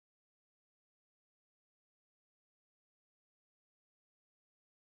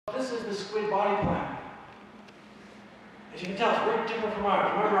the squid body plan. As you can tell, it's very different from ours.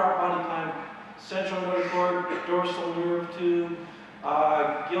 Remember our body plan, central notochord, dorsal nerve tube,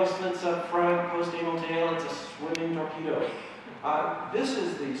 gill slits up front, post-anal tail, it's a swimming torpedo. This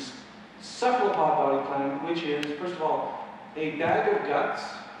is the cephalopod body plan, which is, first of all, a bag of guts,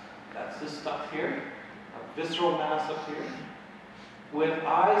 that's this stuff here, a visceral mass up here, with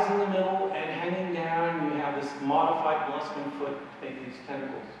eyes in the middle and hanging down, you have this modified molluscan foot to make these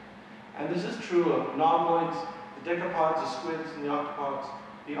tentacles. And this is true of nommoids, the decapods, the squids, and the octopods,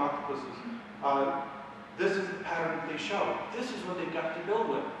 the octopuses. This is the pattern that they show. This is what they've got to build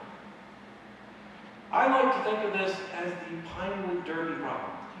with. I like to think of this as the Pinewood Derby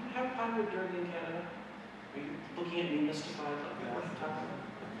problem. Do you have Pinewood Derby in Canada? Are you looking at me mystified like that?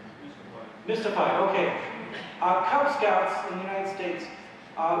 Mystified, okay. Cub Scouts in the United States,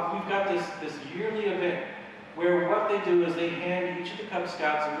 we've got this yearly event where what they do is they hand each of the Cub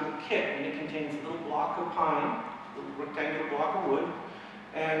Scouts a little kit, and it contains a little block of pine, a little rectangular block of wood,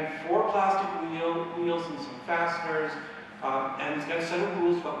 and 4 plastic wheels and some fasteners, and it's got a set of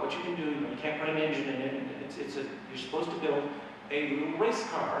rules about what you can do. You can't put an engine in it. You're supposed to build a little race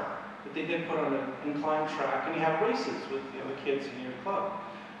car that they then put on an inclined track, and you have races with the other kids in your club.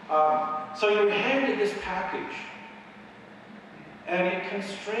 So you're handed this package, and it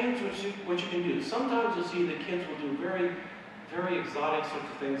constrains what you can do. Sometimes you'll see that kids will do very, very exotic sorts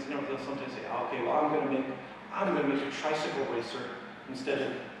of things. You know, they'll sometimes say, oh, "Okay, well, I'm going to make a tricycle racer instead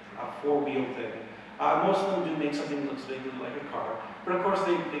of a 4-wheel thing." Most of them do make something that looks vaguely like a car, but of course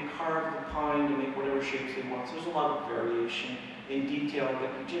they carve the pine to make whatever shapes they want. So there's a lot of variation in detail, but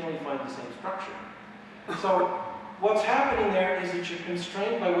you generally find the same structure. So what's happening there is that you're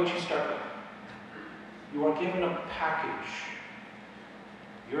constrained by what you start with. You are given a package.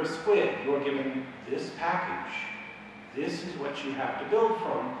 You're a squid. You are given this package. This is what you have to build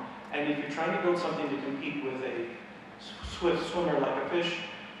from. And if you're trying to build something to compete with a swift swimmer like a fish,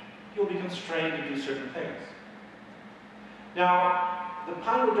 you'll be constrained to do certain things. Now, the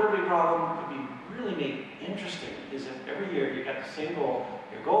Pinewood Derby problem could be really made interesting is if every year you got the same goal.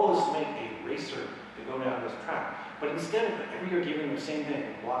 Your goal is to make a racer to go down this track. But instead of every year giving them the same thing,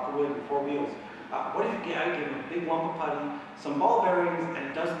 a block of wood and 4 wheels, what if you give them a big lump of putty, some ball bearings,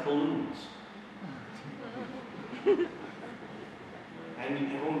 and a dozen balloons? And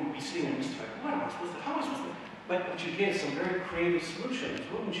everyone would be sitting there mystified, what am I supposed to, how am I supposed to? But what you get is some very creative solutions,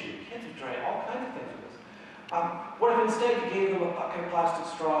 wouldn't you? Kids have tried all kinds of things with this. What if instead you gave them a bucket of plastic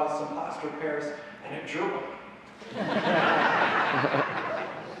straws, some plaster of Paris, and a gerbil?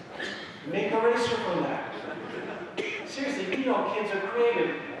 Make a racer from that. Seriously, you know kids are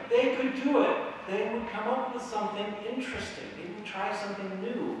creative. They could do it. They would come up with something interesting. They would try something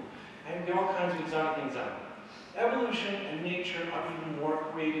new and get all kinds of exotic things out. Evolution and nature are even more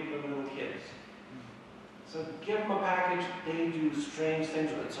creative than little kids. So give them a package, they do strange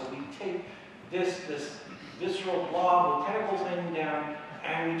things with it. So we take this visceral blob with tentacles hanging down,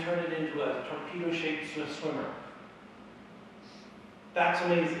 and we turn it into a torpedo-shaped swimmer. That's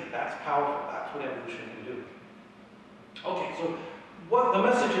amazing. That's powerful. That's what evolution can do. Okay, so what the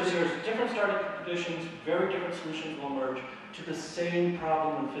message is here is different starting conditions, very different solutions will emerge to the same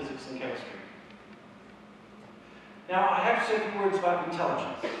problem in physics and chemistry. Now, I have to say a few words about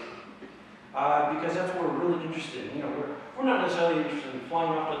intelligence, because that's what we're really interested in. You know, we're not necessarily interested in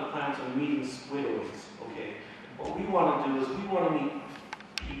flying off to the planets and meeting squidoids, okay? What we want to do is we want to meet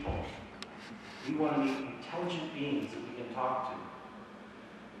people. We want to meet intelligent beings that we can talk to.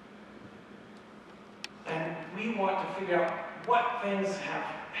 And we want to figure out what things have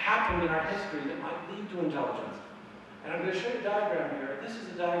happened in our history that might lead to intelligence. And I'm going to show you a diagram here. This is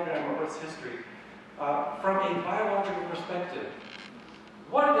a diagram of Earth's history from a biological perspective.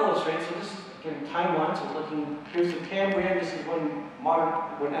 What it illustrates, so this is, again, timeline, so looking, here's the Cambrian, this is when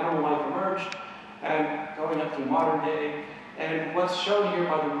animal life emerged, and going up to modern day. And what's shown here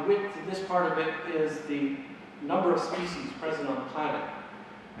by the width of this part of it is the number of species present on the planet.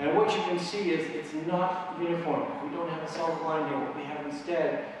 And what you can see is it's not uniform. We don't have a solid line here. What we have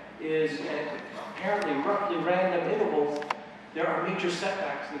instead is, at apparently roughly random intervals, there are major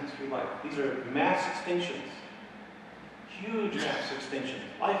setbacks in history of life. These are mass extinctions, huge mass extinctions.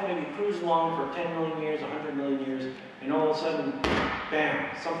 Life may be cruising along for 10 million years, 100 million years, and all of a sudden, bam,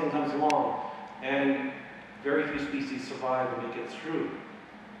 something comes along, and very few species survive and make it through.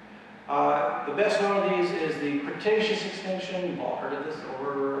 The best known of these is the Cretaceous extinction. You've all heard of this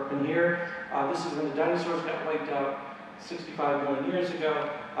over in here. This is when the dinosaurs got wiped out 65 million years ago.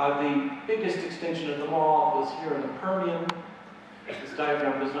 The biggest extinction of them all was here in the Permian. This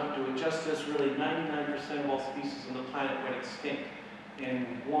diagram does not do it justice. Really, 99% of all species on the planet went extinct in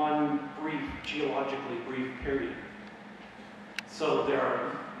one brief, geologically brief period. So there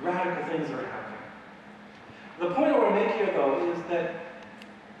are radical things that are happening. The point I want to make here, though, is that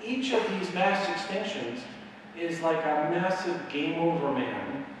each of these mass extinctions is like a massive game over,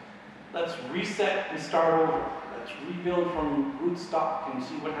 man. Let's reset and start over. Let's rebuild from rootstock and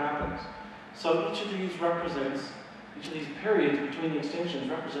see what happens. So each of these periods between the extinctions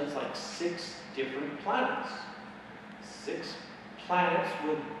represents like 6 different planets. 6 planets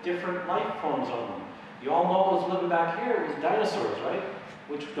with different life forms on them. You all know what was living back here was dinosaurs, right?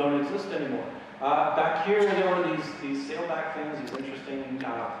 Which don't exist anymore. Back here, there were these sailback things, these interesting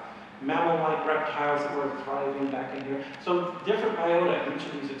mammal-like reptiles that were thriving back in here. So different biota in each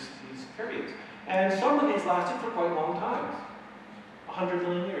of these periods. And some of these lasted for quite long times. 100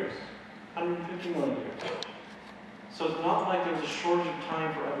 million years, 150 million years. So it's not like there was a shortage of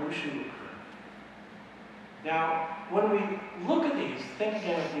time for evolution to occur. Now, when we look at these, think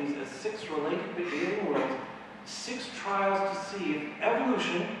again of these as 6 related big alien worlds, 6 trials to see if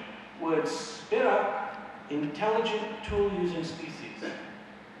evolution would spit up intelligent tool-using species.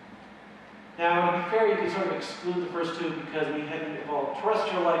 Now, to be fair, you can sort of exclude the first 2 because we hadn't evolved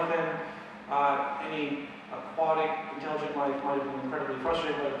terrestrial life then. Any aquatic, intelligent life might have been incredibly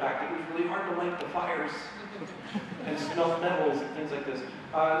frustrated by the fact that it was really hard to light the fires and smelt metals and things like this.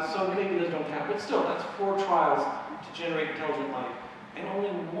 So maybe those don't count, but still, that's 4 trials to generate intelligent life. And only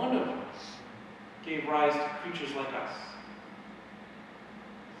one of them gave rise to creatures like us.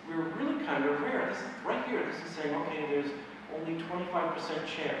 We were really kind of rare. This is right here. This is saying, okay, there's only 25%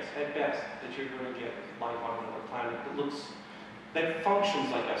 chance, at best, that you're going to get life on another planet that functions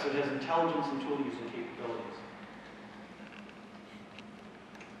like us. It has intelligence and tool-using capabilities.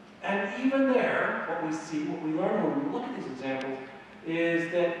 And even there, what we see, what we learn when we look at these examples,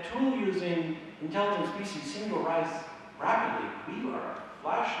 is that tool-using intelligent species seem to rise rapidly. We are a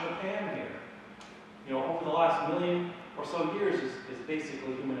flash in the pan here. You know, over the last million or so years is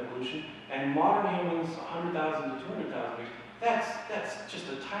basically human evolution, and modern humans, 100,000 to 200,000 years, that's just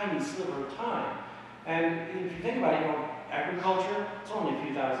a tiny sliver of time. And if you think about it, you know, agriculture, it's only a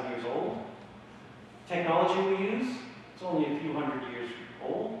few thousand years old. Technology we use, it's only a few hundred years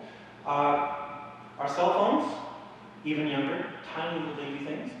old. Our cell phones, even younger, tiny little baby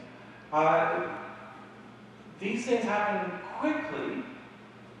things. These things happen quickly,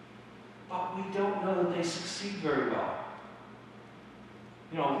 but we don't know that they succeed very well.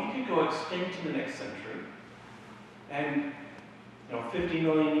 You know, we could go extinct in the next century, and 50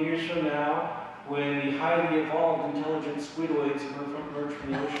 million years from now, when the highly evolved intelligent squidoids emerge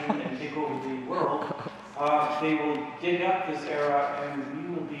from the ocean and take over the world, they will dig up this era and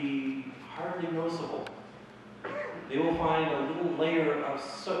we will be hardly noticeable. They will find a little layer of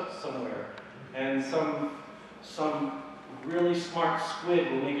soot somewhere, and some really smart squid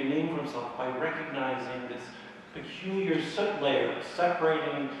will make a name for himself by recognizing this peculiar soot layer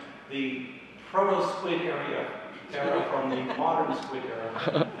separating the proto-squid era from the modern squid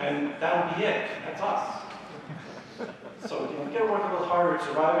era, and that'll be it. That's us. So we gotta work a little harder at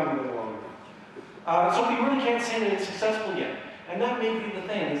surviving a little longer. So we really can't say that it's successful yet. And that may be the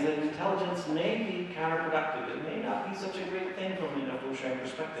thing, is that intelligence may be counterproductive. It may not be such a great thing from an evolutionary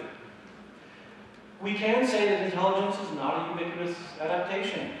perspective. We can say that intelligence is not a ubiquitous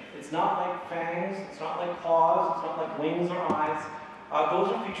adaptation. It's not like fangs, it's not like claws, it's not like wings or eyes. Those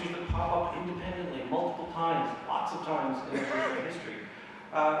are features that pop up independently multiple times, lots of times in evolutionary history.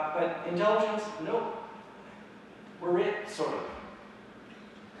 But intelligence, nope. We're it, sort of.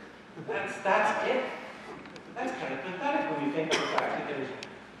 That's it. That's kind of pathetic when you think of the fact that there's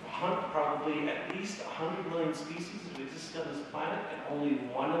probably at least 100 million species that exist on this planet, and only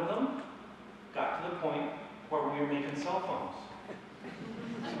one of them got to the point where we were making cell phones.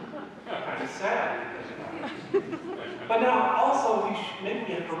 Kind of sad. But now, also, maybe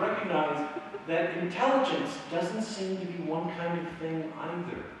we have to recognize that intelligence doesn't seem to be one kind of thing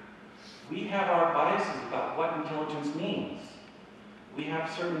either. We have our biases about what intelligence means. We have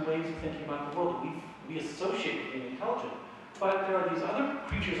certain ways of thinking about the world that we associate with being intelligent. But there are these other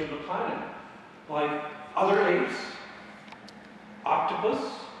creatures on the planet, like other apes, octopus.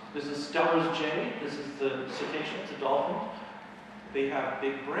 This is Steller's jay. This is the cetacean, it's a dolphin. They have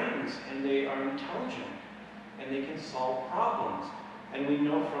big brains, and they are intelligent, and they can solve problems. And we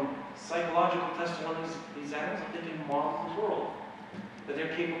know from psychological testing on these animals that they can model the world, that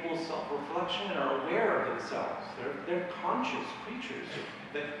they're capable of self-reflection and are aware of themselves. They're conscious creatures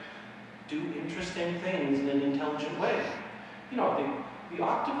that do interesting things in an intelligent way. You know, the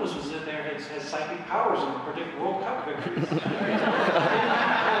octopus was in there, has psychic powers and can predict World Cup victories.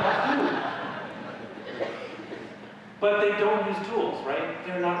 But they don't use tools, right?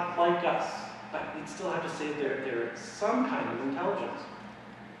 They're not like us, but we'd still have to say they're some kind of intelligence.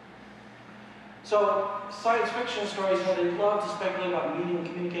 So science fiction stories, they love to speculate about meeting and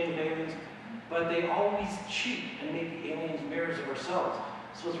communicating with aliens, but they always cheat and make the aliens mirrors of ourselves,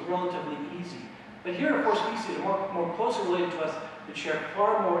 so it's relatively easy. But here are four species that are more closely related to us that share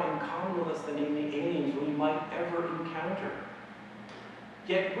far more in common with us than any aliens we might ever encounter.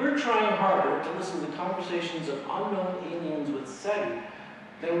 Yet we're trying harder to listen to conversations of unknown aliens with SETI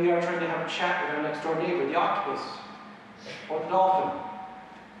than we are trying to have a chat with our next door neighbor, the octopus, or the dolphin.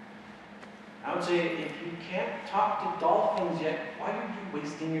 I would say, if you can't talk to dolphins yet, why are you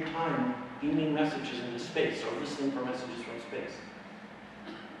wasting your time beaming messages into space or listening for messages from space?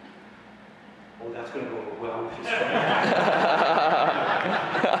 Oh, that's going to go over well with this.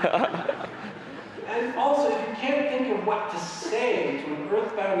 And also, if you can't think of what to say to an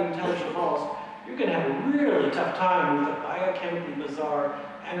earthbound intelligent host, you're going to have a really tough time with the biochemically bizarre,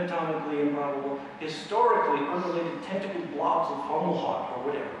 anatomically improbable, historically unrelated tentacled blobs of Fomalhaut or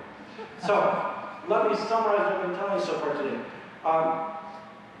whatever. So, let me summarize what I've been telling you so far today.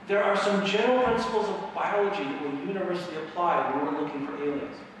 There are some general principles of biology that will universally apply when we're looking for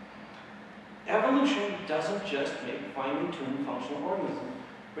aliens. Evolution doesn't just make finely tuned functional organisms,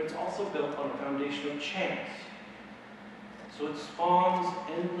 but it's also built on a foundation of chance. So it spawns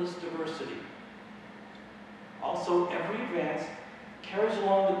endless diversity. Also, every advance carries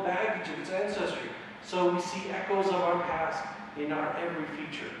along the baggage of its ancestry. So we see echoes of our past in our every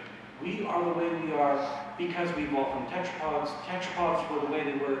feature. We are the way we are because we evolved from tetrapods. Tetrapods were the way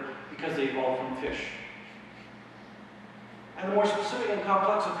they were because they evolved from fish. And the more specific and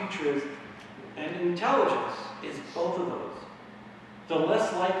complex a feature is, and intelligence is both of those, the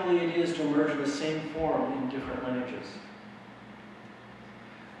less likely it is to emerge in the same form in different lineages.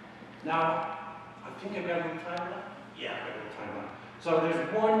 Now, I think I've got a little time left. Yeah, I've got a little time left. So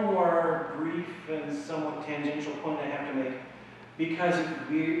there's one more brief and somewhat tangential point I have to make, because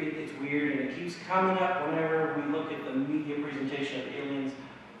it's weird and it keeps coming up whenever we look at the media presentation of aliens,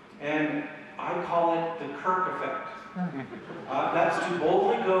 and I call it the Kirk effect. That's to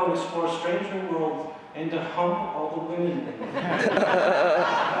boldly go and explore strange new worlds and to hump all the women in them.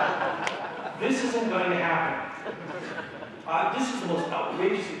 This isn't going to happen. This is the most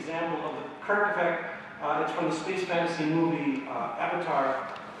outrageous example of the Kirk effect. It's from the space fantasy movie Avatar.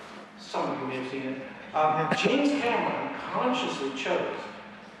 Some of you may have seen it. James Cameron consciously chose,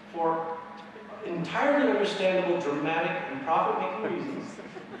 for entirely understandable, dramatic, and profit-making reasons,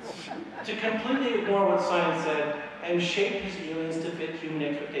 to completely ignore what science said and shape his aliens to fit human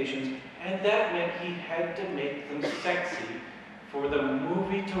expectations, and that meant he had to make them sexy for the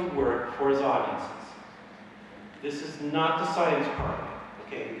movie to work for his audiences. This is not the science part of it,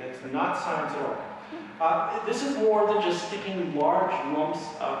 okay? That's not science at all. This is more than just sticking large lumps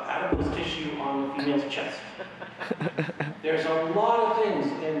of adipose tissue on the female's chest. There's a lot of things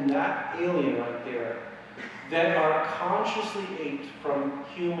in that alien right there that are consciously aped from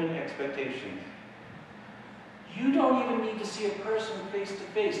human expectations. You don't even need to see a person face to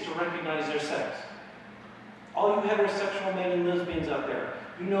face to recognize their sex. All you heterosexual men and lesbians out there,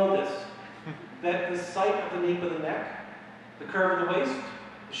 you know this. That the sight of the nape of the neck, the curve of the waist,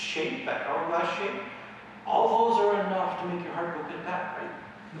 the shape, that hourglass shape, all those are enough to make your heart go pit-pat, right?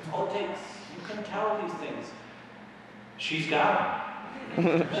 That's all it takes. You can tell these things. She's got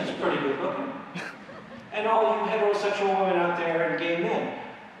them. She's pretty good looking. And all you heterosexual women out there and gay men,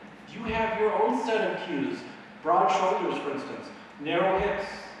 you have your own set of cues. Broad shoulders, for instance, narrow hips,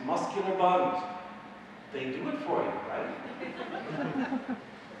 muscular buns. They do it for you, right?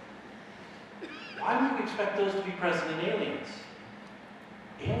 Why would we expect those to be present in aliens?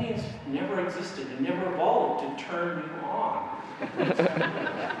 Aliens never existed and never evolved to turn you on.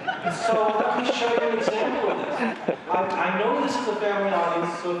 So let me show you an example of this. I know this is a family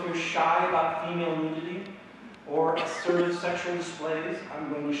audience, so if you're shy about female nudity or assertive sexual displays, I'm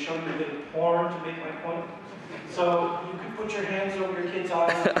going to show you a bit of porn to make my point. So you can put your hands over your kid's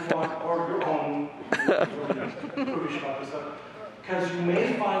eyes if you want, or your own. Prudish about this stuff. Because you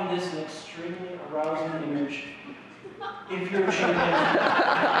may find this an extremely arousing image if you're a chimpanzee.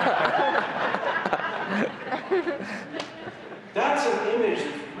 That's an image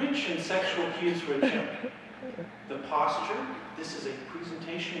that's rich in sexual cues for a chimp. The posture, this is a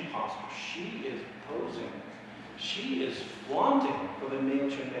presentation posture. She is posing. She is flaunting for the male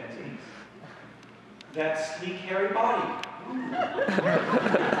chimpanzees. That sleek, hairy body.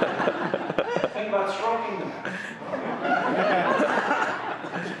 Think about stroking them.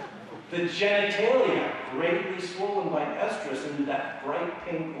 The genitalia. greatly swollen by estrus into that bright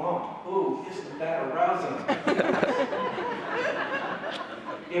pink lump. Ooh, isn't that arousing?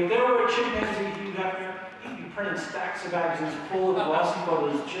 If there were a chimpanzee Hugh Hefner, he'd be printing stacks of magazines full of glossy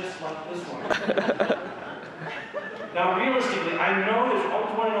photos just like this one. Now, realistically, I know there's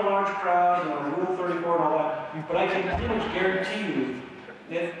always one in a large crowd, Rule 34 and all that, but I can pretty much guarantee you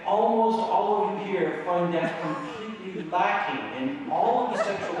that almost all of you here find that completely lacking in all of the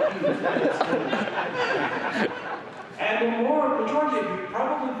sexual cues that it's doing. And the majority of you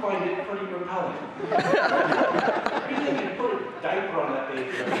probably find it pretty repelling. You think you put a diaper on that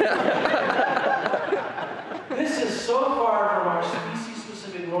baby. This is so far from our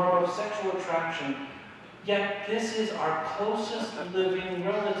species-specific norm of sexual attraction, yet this is our closest living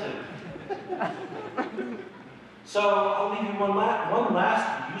relative. So I'll leave you one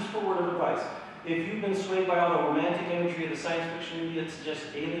last useful word of advice. If you've been swayed by all the romantic imagery of the science fiction media that suggests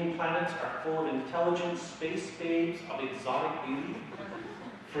alien planets are full of intelligent space babes of exotic beauty,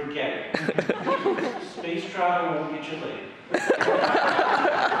 forget it. Space travel won't get you laid.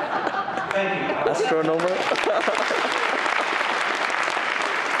 Thank you. Astronomer.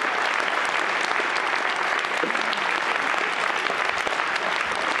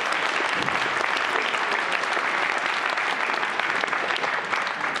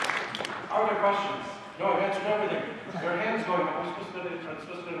 Are there questions? No, I've answered everything. There are hands going up. Are we supposed to go to the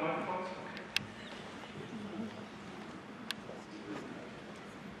microphones?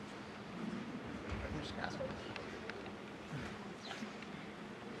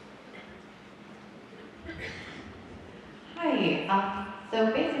 Hi. So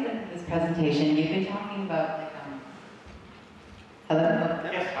basically, with this presentation, you've been talking about hello.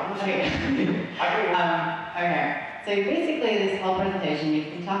 Yes, I'm Okay. listening. I hear you. Okay. So basically, this whole presentation,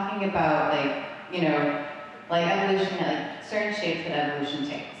 you've been talking about evolution, like certain shapes that evolution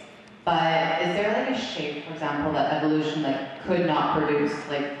takes. But is there like a shape, for example, that evolution could not produce?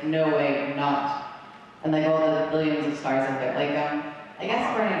 Like no way, not, and all the billions of stars out there. I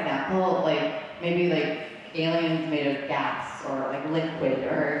guess for an example, maybe aliens made of gas or liquid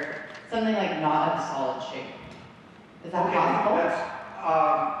or something not of solid shape. Is that possible?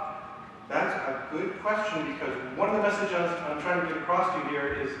 That's a good question, because one of the messages I'm trying to get across to you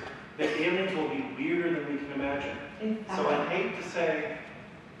here is that aliens will be weirder than we can imagine. Exactly. So I hate to say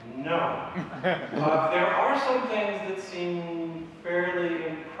no. There are some things that seem fairly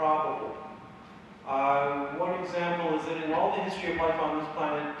improbable. One example is that in all the history of life on this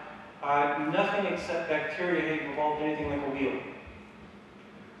planet, nothing except bacteria have evolved anything like a wheel.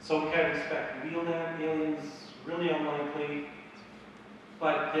 So we can't expect wheel aliens, really unlikely.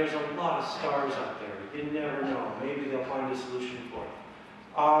 But there's a lot of stars out there. You never know. Maybe they'll find a solution for it.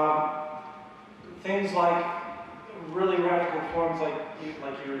 Things like really radical forms, like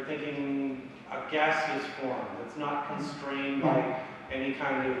you were thinking, a gaseous form that's not constrained by any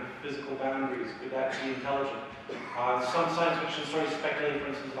kind of physical boundaries. Could that be intelligent? Some science fiction stories speculate, for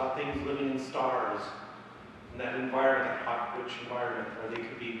instance, about things living in stars, in that environment, that hot, rich environment, where they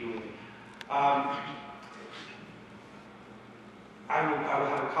could be doing. I will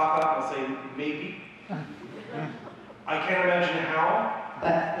have a cop-out and I'll say maybe. I can't imagine how,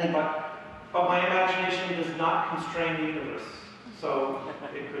 but my imagination does not constrain the universe. So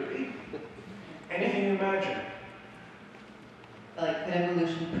it could be anything you imagine. Could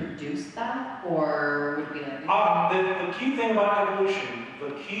evolution produce that, or would it be the key thing about evolution,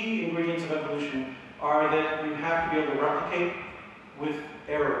 the key ingredients of evolution are that you have to be able to replicate with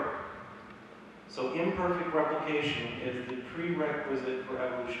error. So imperfect replication is the prerequisite for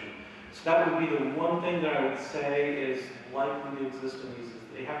evolution. So that would be the one thing that I would say is likely to exist in these.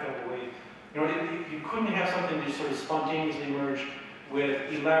 They have to have a way. You couldn't have something just sort of spontaneously emerge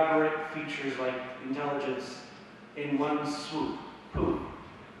with elaborate features like intelligence in one swoop. Poof.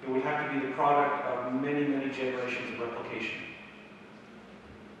 It would have to be the product of many, many generations of replication.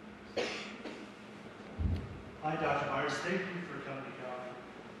 Hi, Dr. Myers. Thank you for coming to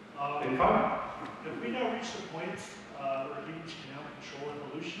Calgary. Been fun. Have we now reached the point where humans can now control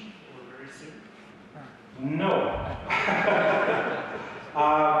evolution, or very soon? No.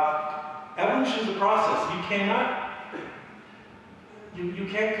 Evolution is a process. You cannot. You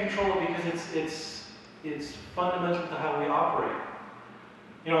can't control it because it's fundamental to how we operate.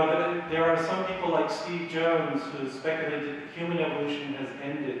 There are some people like Steve Jones who speculate that human evolution has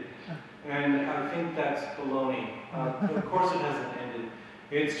ended, and I think that's baloney. Of course, it hasn't ended.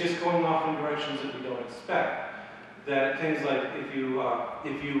 It's just going off in directions that we don't expect. That things like if you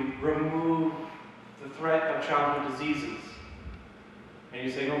remove the threat of childhood diseases, and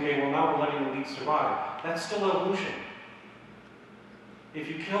you say, okay, well now we're letting the weak survive, that's still evolution. If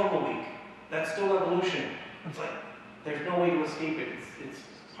you kill the weak, That's still evolution. It's like, there's no way to escape it. It's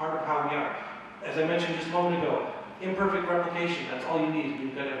part of how we are. As I mentioned just a moment ago, imperfect replication, that's all you need.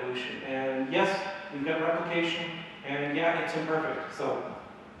 You've got evolution. And yes, we've got replication, and yeah, it's imperfect. So,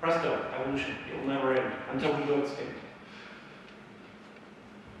 presto, evolution. It will never end until we go extinct.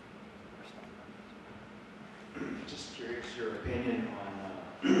 Just curious your opinion on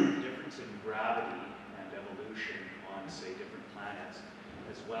the difference in gravity and evolution on, say, different planets,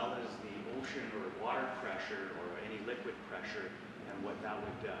 as well as the ocean or water pressure or any liquid pressure, and what that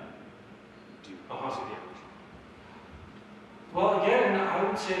would do to the evolution. Well, again, I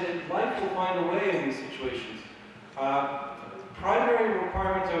would say that life will find a way in these situations. Primary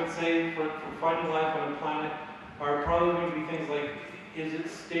requirements, I would say, for finding life on a planet are probably going to be things like, is it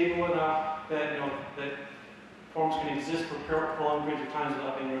stable enough that, that forms can exist for prolonged periods of time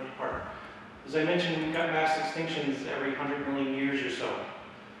without being ripped apart. As I mentioned, we've got mass extinctions every 100 million years or so,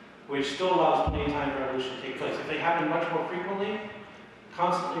 which still allows plenty of time for evolution to take place. If they happen much more frequently,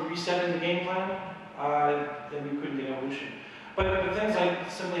 constantly resetting the game plan, then you couldn't get evolution. But things like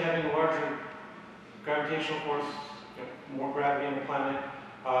simply having a larger gravitational force, more gravity on the planet,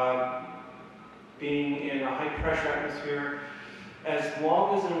 being in a high pressure atmosphere, as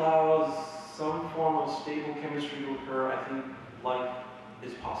long as it allows some form of stable chemistry to occur, I think life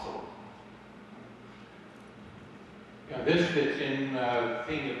is possible. Yeah, this fits in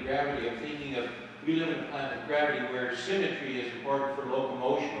thinking of gravity. I'm thinking of, we live in a planet of gravity where symmetry is important for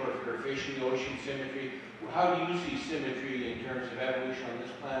locomotion, or if you're a fish in the ocean, symmetry. How do you see symmetry in terms of evolution on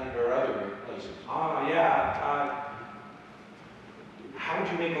this planet or other places? Yeah. How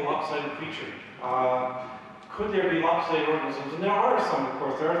would you make a lopsided creature? Could there be lopsided organisms? And there are some, of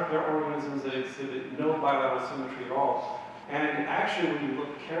course. There are organisms that exhibit no bilateral symmetry at all. And actually, when you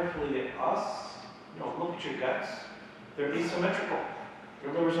look carefully at us, look at your guts, they're asymmetrical.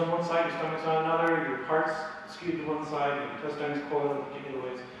 Your liver's on one side, your stomach's on another, your heart's skewed to one side, your intestines coiled in particular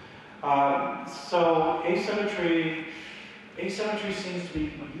ways. So asymmetry seems to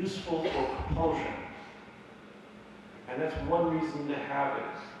be useful for propulsion. And that's one reason to have it.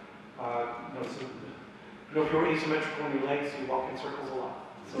 If you're asymmetrical in your legs, you walk in circles a lot.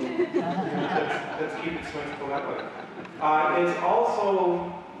 So let's keep it symmetrical that way. It's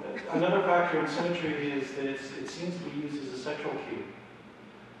also, another factor in symmetry is that it seems to be used as a sexual cue.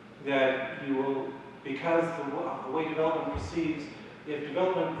 That you will, because the way development proceeds, if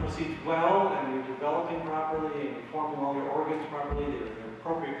development proceeds well and you're developing properly and you're forming all your organs properly, they're in their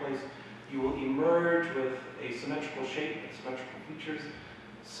appropriate place, you will emerge with a symmetrical shape and symmetrical features.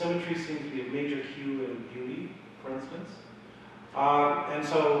 Symmetry seems to be a major cue in beauty, for instance. And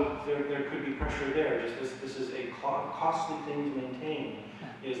so there could be pressure there. Just this is a costly thing to maintain,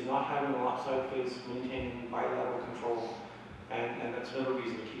 is not having a lopsided face, maintaining bilateral control, and that's another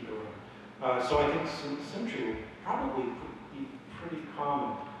reason to keep it around. So I think symmetry will probably be pretty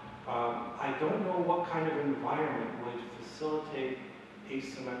common. I don't know what kind of environment would facilitate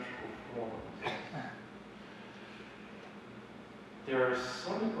asymmetrical forms. There are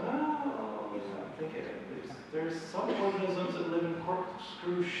some, I'm thinking, there's some organisms that live in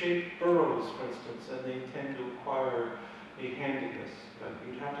corkscrew-shaped burrows, for instance, and they tend to acquire a handiness. But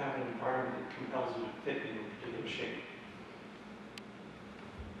you'd have to have an environment that compels you to fit in a particular shape.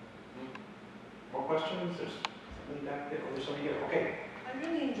 More questions? There's somebody back there, or there's somebody here. Okay. I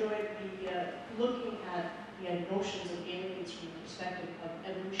really enjoyed the looking at the notions of aliens from the perspective of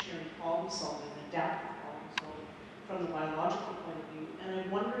evolutionary problem solving, adaptive problem solving, from the biological point of view. And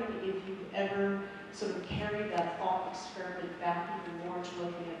I'm wondering if you've ever sort of carried that thought experiment back even more to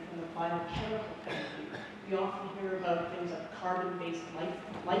looking at it from the biochemical point of view. We often hear about things like carbon-based life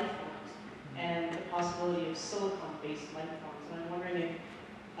forms and the possibility of silicon-based life forms. And I'm wondering if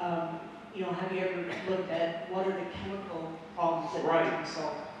have you ever looked at what are the chemical problems that need to be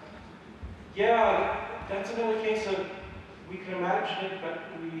solved? Yeah, that's another case of we can imagine it, but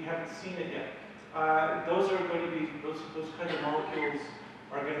we haven't seen it yet. Those are going to be, those kinds of molecules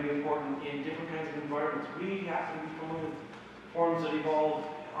are going to be important in different kinds of environments. We happen to be familiar with forms that evolve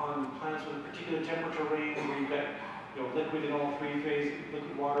on planets with a particular temperature range where you've got liquid in all three phases,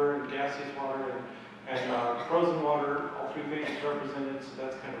 liquid water and gaseous water and frozen water, all three phases represented, so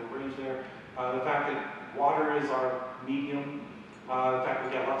that's kind of a range there. The fact that water is our medium, the fact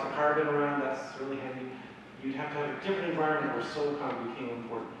we've got lots of carbon around, that's really handy. You'd have to have a different environment where silicon became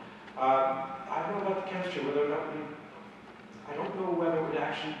important. I don't know about the chemistry, I don't know whether it would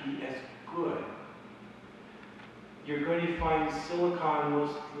actually be as good. You're going to find silicon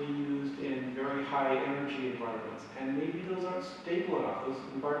mostly used in very high energy environments, and maybe those aren't stable enough. Those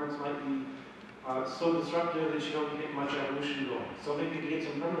environments might be so disruptive that you don't get much evolution going. So maybe you can get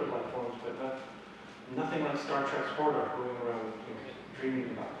some primitive life forms, but nothing like Star Trek's Hordak going around dreaming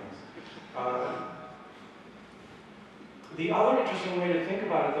about things. The other interesting way to think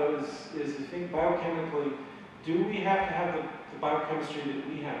about it, though, is to think biochemically, do we have to have the biochemistry that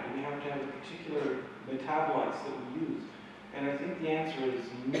we have? Do we have to have the particular metabolites that we use? And I think the answer is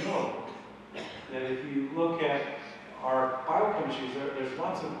no. That if you look at our biochemistries, there's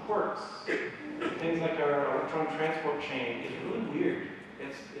lots of quirks. Things like our electron transport chain is really weird.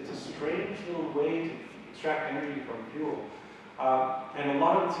 It's a strange little way to extract energy from fuel. And a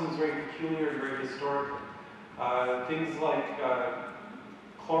lot of it seems very peculiar and very historical. Things like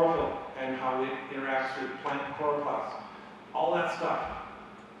chlorophyll and how it interacts with plant chloroplasts. All that stuff.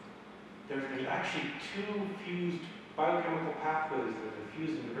 There's actually two fused biochemical pathways that are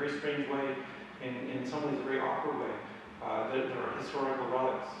fused in a very strange way, in some ways a very awkward way, that are historical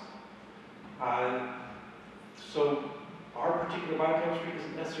relics. So our particular biochemistry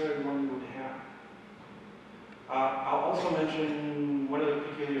isn't necessarily the one we would have. I'll also mention one other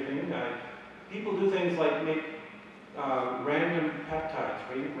peculiar thing. People do things like make random peptides,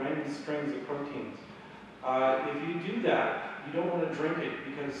 random strings of proteins. If you do that, you don't want to drink it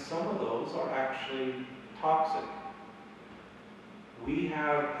because some of those are actually toxic. We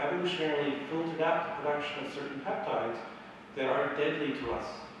have evolutionarily filtered out the production of certain peptides that are deadly to us.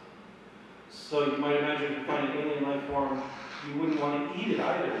 So you might imagine if you find an alien life form, you wouldn't want to eat it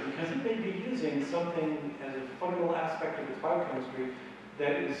either because it may be using something as a fundamental aspect of its biochemistry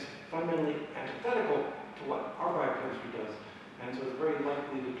that is fundamentally antithetical to what our biochemistry does. And so it's very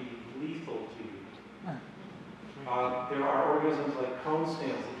likely to be lethal to you. There are organisms like cone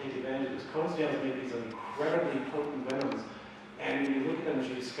snails that take advantage of this. Cone snails make these incredibly potent venoms. And when you look at them, what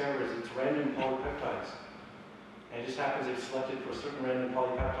you discover is it's random polypeptides. And it just happens they've selected for certain random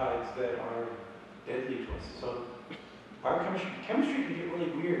polypeptides that are deadly to us. So chemistry can get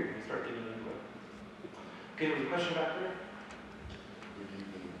really weird when you start digging into it. Okay, there was a question back there? Good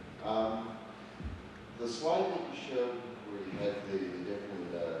evening. The slide that you showed where you had the different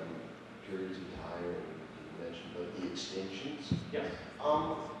periods of time, and you mentioned about the extinctions. Yes.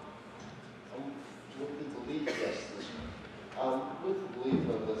 With the belief, yes, this one. With the belief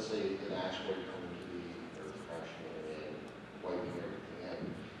of, let's say, an asteroid coming to the Earth, crashing in and wiping everything out,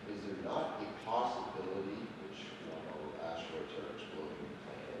 is there not a possibility, which we all know asteroids are exploding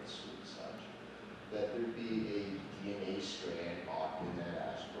planets and such, that there'd be a DNA strand locked in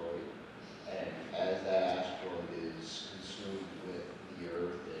that asteroid, and as that asteroid is consumed with the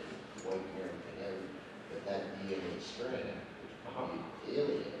Earth and wiping everything out, that DNA strand, which would be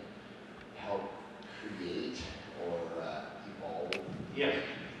alien, help create or evolve Yes.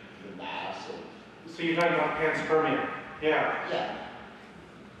 the mass of... So you're talking about panspermia. Yeah. Yeah.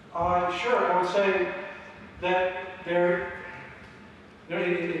 Sure, I would say that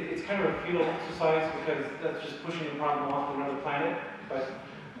it's kind of a futile exercise because that's just pushing the problem off to another planet, but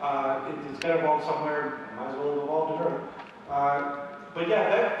it's got to evolve somewhere, might as well have evolved on Earth. But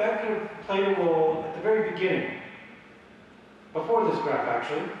yeah, that could have played a role at the very beginning, before this graph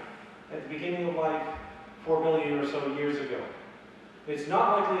actually, at the beginning of life 4 billion or so years ago. It's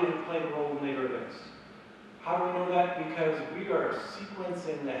not likely to have played a role in later events. How do we know that? Because we are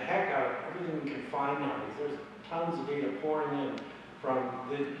sequencing the heck out of everything we can find nowadays. There's tons of data pouring in from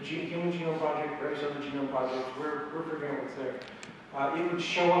the Human Genome Project, various other genome projects. We're figuring out what's there. It would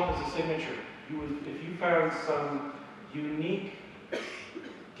show up as a signature. If you found some unique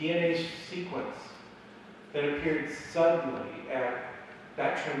DNA sequence that appeared suddenly at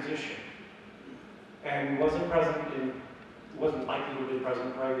that transition and wasn't likely to have been present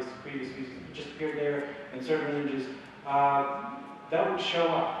in previous species, it just appeared there in certain images, that would show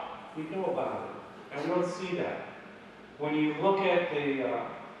up. We know about it, and we don't see that. When you look at the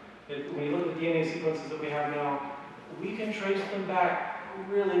DNA sequences that we have now, we can trace them back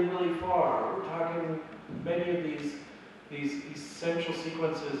really, really far. We're talking many of these essential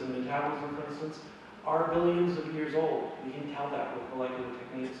sequences in metabolism, for instance, are billions of years old. We can tell that with molecular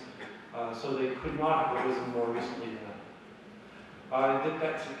techniques. So they could not have arisen more recently than that.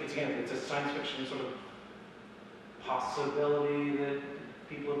 It's a science fiction sort of possibility that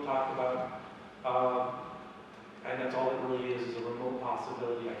people have talked about. And that's all it really is a remote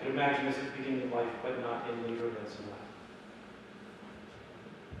possibility. I could imagine this at the beginning of life, but not in later events in life.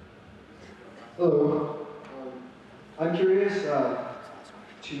 Hello. I'm curious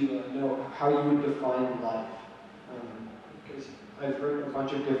to know how you would define life. Because I've heard a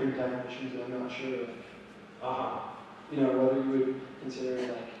bunch of different definitions and I'm not sure whether you would consider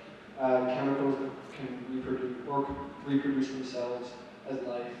chemicals that can reproduce themselves as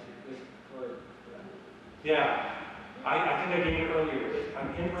life, or Yeah, I think I gave it earlier.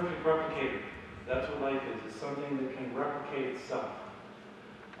 An imperfect replicator. That's what life is. It's something that can replicate itself.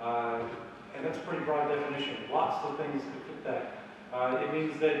 And that's a pretty broad definition. Lots of things could fit that. It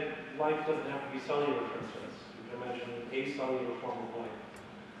means that life doesn't have to be cellular, for instance. You can imagine an acellular form of life.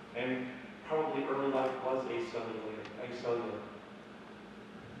 And probably early life was acellular.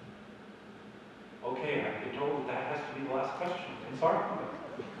 Okay, I've been told that has to be the last question. I'm sorry.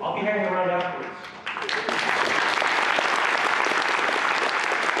 I'll be hanging around afterwards.